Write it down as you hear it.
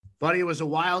Buddy, it was a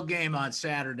wild game on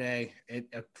Saturday.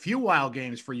 A few wild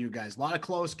games for you guys. A lot of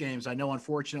close games. I know,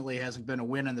 unfortunately, hasn't been a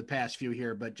win in the past few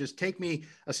here, but just take me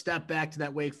a step back to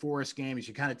that Wake Forest game as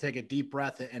you kind of take a deep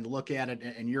breath and look at it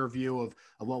and your view of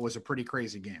what was a pretty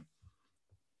crazy game.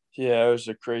 Yeah, it was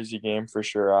a crazy game for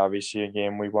sure. Obviously, a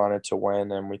game we wanted to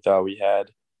win, and we thought we had,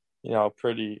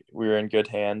 we were in good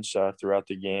hands throughout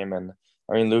the game. And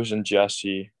I mean, losing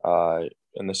Jesse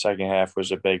in the second half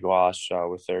was a big loss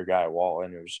with their guy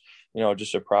Walton. It was,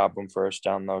 just a problem for us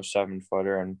down low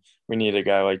 7-footer, and we need a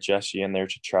guy like Jesse in there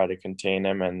to try to contain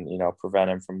him and prevent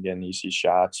him from getting easy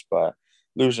shots. But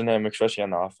losing him, especially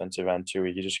on the offensive end too,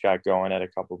 he just got going at a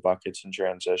couple buckets in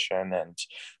transition, and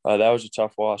that was a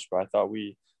tough loss. But I thought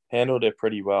we handled it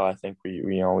pretty well. I think we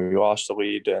lost the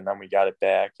lead and then we got it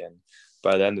back, and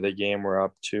by the end of the game we're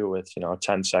up 2 with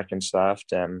 10 seconds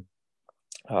left, and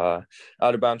out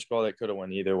of bounds call that could have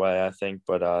went either way, I think,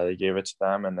 but they gave it to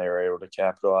them and they were able to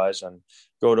capitalize and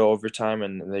go to overtime,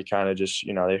 and they kind of just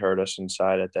they hurt us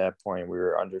inside at that point. We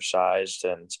were undersized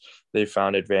and they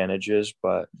found advantages,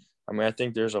 but I mean, I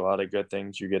think there's a lot of good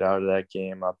things you get out of that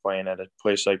game. Playing at a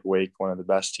place like Wake, one of the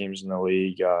best teams in the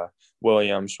league.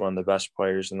 Williams, one of the best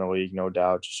players in the league, no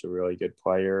doubt, just a really good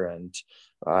player. And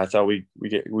I thought we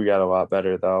got a lot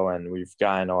better though, and we've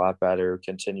gotten a lot better.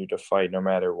 Continue to fight no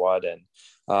matter what,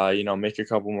 and make a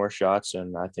couple more shots,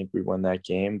 and I think we win that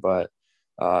game. But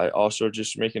also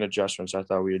just making adjustments. I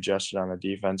thought we adjusted on the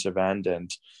defensive end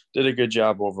and did a good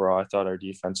job overall. I thought our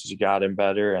defense has gotten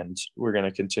better, and we're going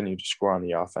to continue to score on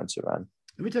the offensive end.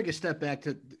 Let me take a step back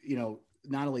to,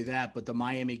 not only that, but the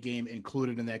Miami game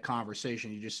included in that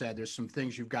conversation. You just said there's some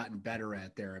things you've gotten better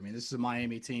at there. I mean, this is a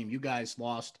Miami team. You guys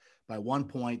lost by 1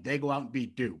 point. They go out and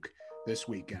beat Duke this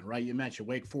weekend, right? You mentioned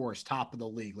Wake Forest, top of the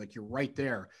league. Like, you're right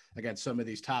there against some of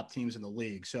these top teams in the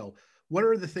league. So what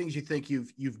are the things you think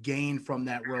you've gained from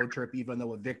that road trip, even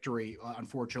though a victory,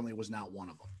 unfortunately, was not one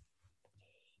of them?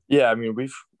 Yeah, I mean,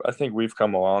 I think we've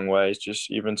come a long way, just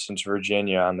even since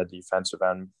Virginia on the defensive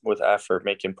end with effort,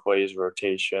 making plays,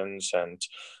 rotations, and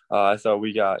I thought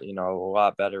we got a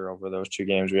lot better over those 2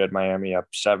 games. We had Miami up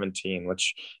 17,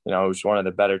 which was one of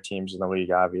the better teams in the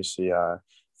league. Obviously,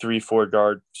 3-4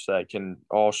 guards that can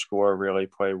all score, really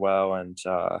play well, and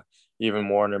even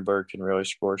Warrenberg can really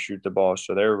score, shoot the ball.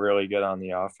 So they're really good on the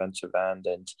offensive end,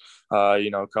 and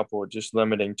a couple of just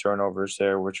limiting turnovers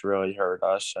there, which really hurt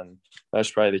us. And that's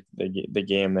probably the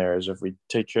game there is if we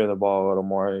take care of the ball a little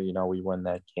more, we win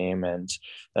that game. And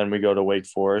then we go to Wake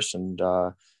Forest, and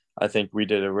I think we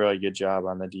did a really good job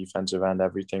on the defensive end.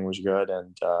 Everything was good.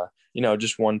 And,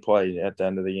 just one play at the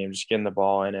end of the game, just getting the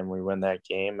ball in and we win that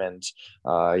game. And,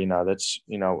 that's,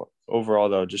 overall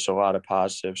though, just a lot of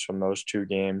positives from those 2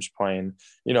 games. Playing,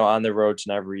 on the road's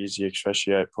never easy,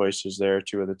 especially at places there,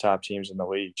 2 of the top teams in the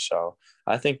league. So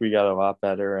I think we got a lot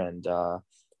better, and,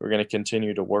 we're going to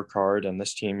continue to work hard. And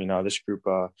this team, this group,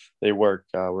 they work.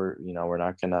 We're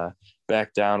not going to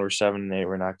back down. We're 7-8.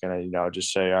 We're not going to,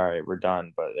 just say, all right, we're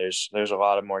done. But there's a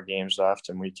lot of more games left,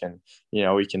 and we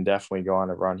can definitely go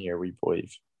on a run here, we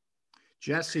believe.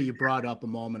 Jesse, you brought up a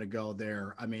moment ago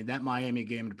there. I mean, that Miami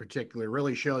game in particular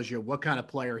really shows you what kind of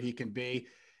player he can be.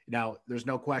 Now, there's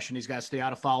no question he's got to stay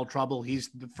out of foul trouble. He's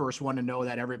the first one to know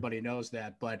that. Everybody knows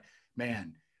that. But,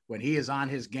 man, when he is on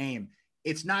his game,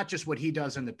 it's not just what he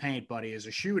does in the paint, buddy. As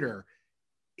a shooter,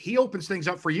 he opens things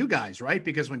up for you guys, right?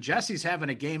 Because when Jesse's having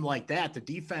a game like that, the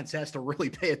defense has to really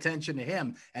pay attention to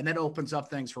him, and that opens up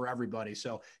things for everybody.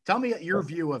 So tell me your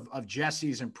view of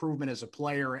Jesse's improvement as a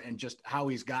player and just how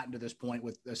he's gotten to this point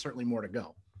with certainly more to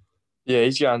go. Yeah,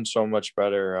 he's gotten so much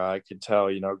better. I could tell,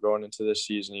 going into this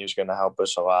season, he was going to help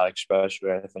us a lot,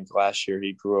 especially I think last year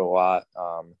he grew a lot.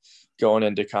 Going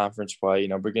into conference play,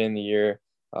 beginning of the year,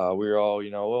 we were all, a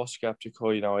little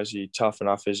skeptical, is he tough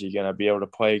enough? Is he going to be able to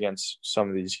play against some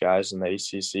of these guys in the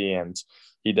ACC? And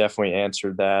he definitely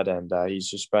answered that. And he's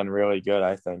just been really good,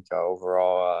 I think,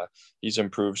 overall. He's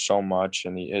improved so much.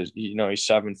 And he's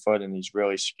 7 foot and he's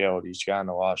really skilled. He's gotten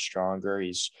a lot stronger.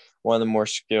 He's one of the more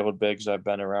skilled bigs I've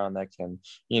been around that can,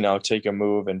 take a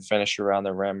move and finish around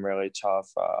the rim really tough,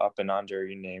 up and under,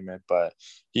 you name it. But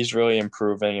he's really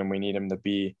improving, and we need him to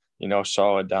be,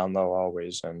 solid down low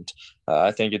always. And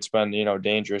I think it's been,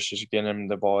 dangerous just getting him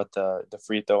the ball at the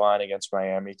free throw line against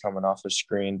Miami, coming off a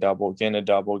screen, getting a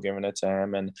double, giving it to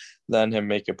him, and then him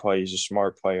make a play. He's a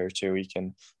smart player too. He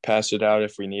can pass it out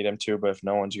if we need him to, but if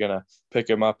no one's going to pick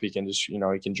him up, he can just, he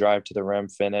can drive to the rim,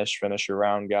 finish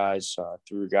around guys,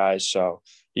 through guys. So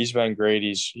he's been great.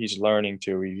 He's learning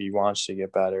too. He wants to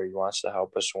get better. He wants to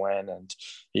help us win, and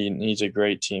he's a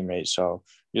great teammate. So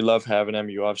you love having him.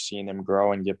 You love seeing him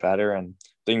grow and get better. And I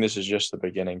think this is just the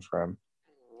beginning for him.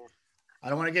 I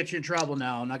don't want to get you in trouble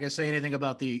now. I'm not going to say anything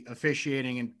about the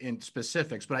officiating in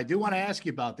specifics, but I do want to ask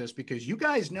you about this because you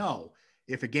guys know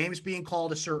if a game's being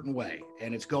called a certain way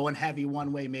and it's going heavy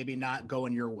one way, maybe not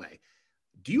going your way.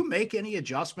 Do you make any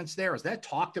adjustments there? Is that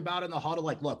talked about in the huddle?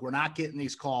 Like, look, we're not getting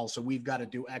these calls, so we've got to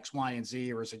do X, Y, and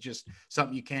Z, or is it just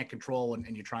something you can't control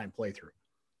and you try and play through?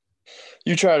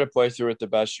 You try to play through it the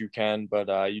best you can, but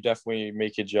you definitely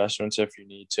make adjustments if you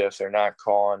need to. If they're not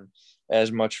calling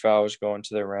as much fouls going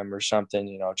to the rim or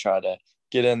something, try to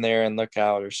get in there and look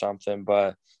out or something.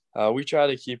 But we try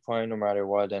to keep playing no matter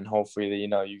what, and hopefully,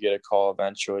 you get a call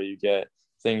eventually. You get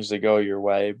things to go your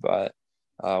way, but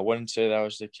I wouldn't say that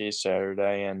was the case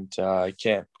Saturday, and I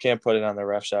can't put it on the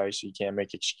refs. Obviously, you can't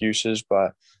make excuses,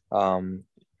 but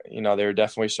there were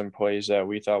definitely some plays that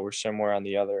we thought were somewhere on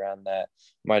the other end that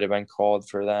might have been called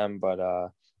for them.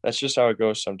 But that's just how it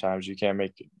goes sometimes. You can't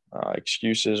make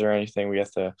excuses or anything. We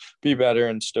have to be better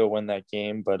and still win that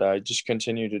game. But just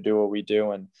continue to do what we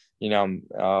do, and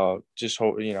just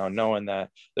hope knowing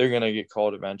that they're gonna get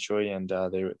called eventually, and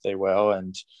they will.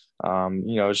 And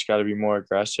just got to be more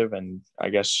aggressive and I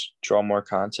guess draw more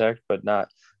contact, but not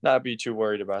be too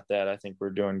worried about that. I think we're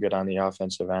doing good on the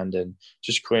offensive end and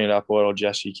just clean it up a little.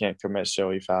 Jesse can't commit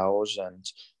silly fouls,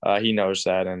 and he knows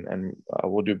that, and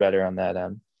we'll do better on that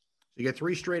end. You get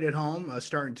 3 straight at home,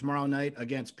 starting tomorrow night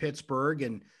against Pittsburgh.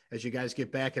 And as you guys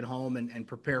get back at home and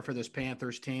prepare for this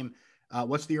Panthers team,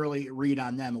 what's the early read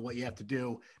on them and what you have to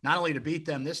do, not only to beat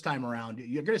them this time around,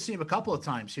 you're going to see them a couple of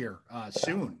times here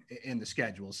soon in the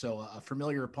schedule. So a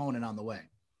familiar opponent on the way.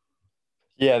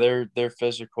 Yeah, they're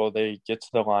physical. They get to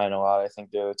the line a lot. I think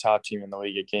they're the top team in the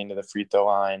league at getting to the free throw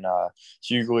line.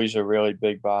 Hughley's a really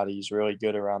big body. He's really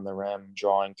good around the rim,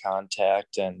 drawing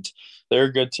contact, and they're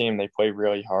a good team. They play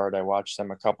really hard. I watched them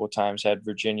a couple of times. Had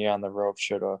Virginia on the rope.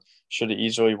 Should have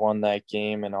easily won that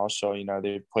game. And also,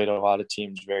 they played a lot of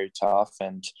teams very tough,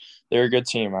 and they're a good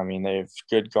team. I mean, they have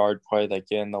good guard play. They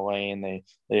get in the lane.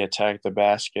 They attack the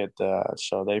basket.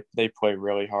 So they play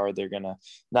really hard. They're gonna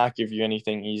not give you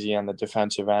anything easy on the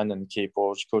defensive end. And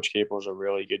Coach Capel's a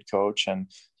really good coach, and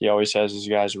he always has his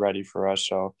guys ready for us.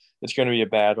 So it's going to be a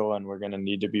battle, and we're going to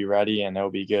need to be ready. And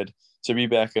it'll be good to be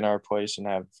back in our place and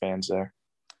have fans there.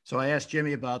 So I asked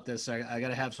Jimmy about this. I got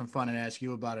to have some fun and ask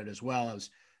you about it as well. I was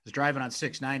driving on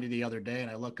 690 the other day, and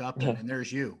I look up and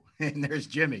there's you and there's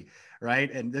Jimmy,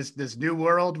 right? And this new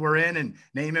world we're in, and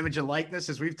name, image, and likeness,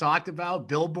 as we've talked about,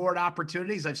 billboard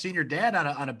opportunities. I've seen your dad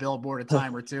on a billboard a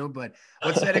time or two, but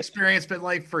what's that experience been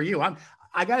like for you?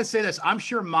 I got to say this. I'm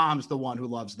sure mom's the one who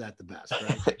loves that the best,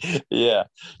 right? Yeah,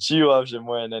 she loves it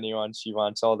more than anyone. She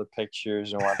wants all the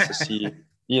pictures and wants to see,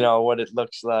 what it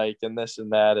looks like and this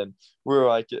and that. And we're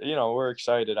like, we're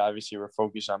excited. Obviously, we're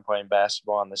focused on playing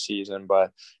basketball in the season,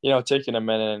 but, taking a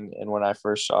minute. And when I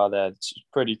first saw that, it's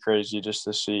pretty crazy just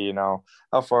to see,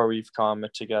 how far we've come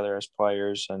together as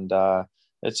players. And,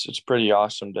 it's pretty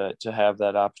awesome to have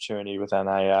that opportunity with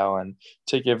NIL and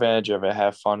take advantage of it,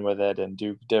 have fun with it, and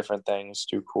do different things,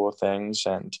 do cool things,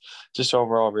 and just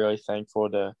overall really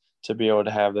thankful to be able to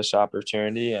have this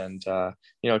opportunity and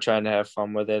trying to have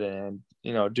fun with it and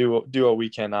do what we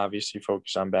can. Obviously,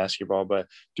 focus on basketball, but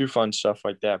do fun stuff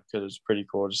like that because it's pretty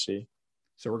cool to see.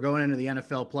 So we're going into the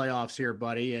NFL playoffs here,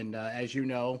 buddy. And as you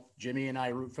know, Jimmy and I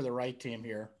root for the right team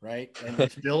here, right? And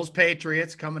it's Bills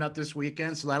Patriots coming up this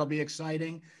weekend. So that'll be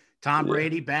exciting. Tom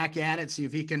Brady back at it. See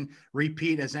if he can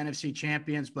repeat as NFC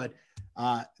champions. But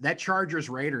that Chargers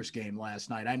Raiders game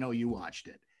last night, I know you watched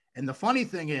it. And the funny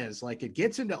thing is, like, it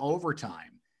gets into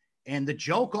overtime. And the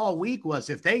joke all week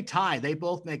was if they tie, they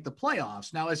both make the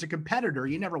playoffs. Now, as a competitor,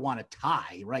 you never want to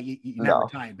tie, right? You never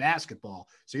tie in basketball.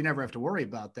 So you never have to worry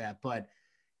about that. But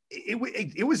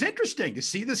it was interesting to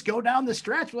see this go down the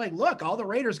stretch. We're like, look, all the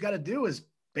Raiders got to do is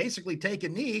basically take a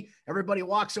knee. Everybody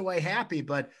walks away happy,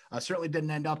 but certainly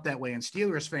didn't end up that way. And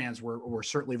Steelers fans were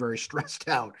certainly very stressed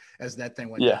out as that thing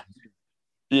went down.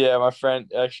 Yeah, my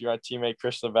friend, actually my teammate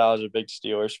Chris Laval is a big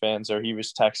Steelers fan, so he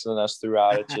was texting us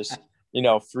throughout it, just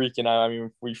freaking out. I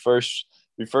mean, we first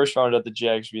found out the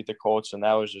Jags beat the Colts, and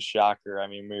that was a shocker. I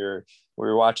mean, we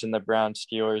were watching the Browns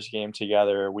Steelers game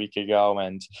together a week ago,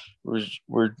 and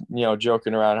we're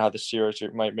joking around how the Steelers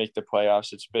might make the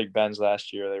playoffs. It's Big Ben's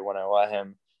last year; they want to let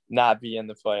him not be in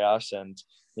the playoffs, and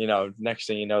next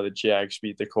thing you know, the Jags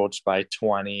beat the Colts by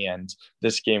 20, and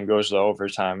this game goes to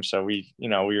overtime. So we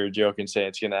were joking, saying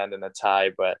it's going to end in a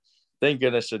tie, but thank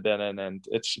goodness it didn't. And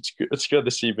it's good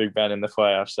to see Big Ben in the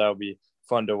playoffs. That'll be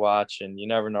fun to watch, and you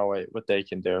never know what they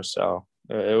can do. So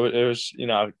it was,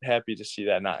 happy to see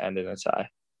that not end in a tie.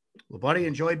 Well, buddy,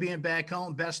 enjoy being back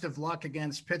home. Best of luck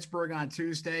against Pittsburgh on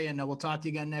Tuesday, and we'll talk to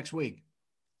you again next week.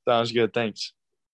 Sounds good. Thanks.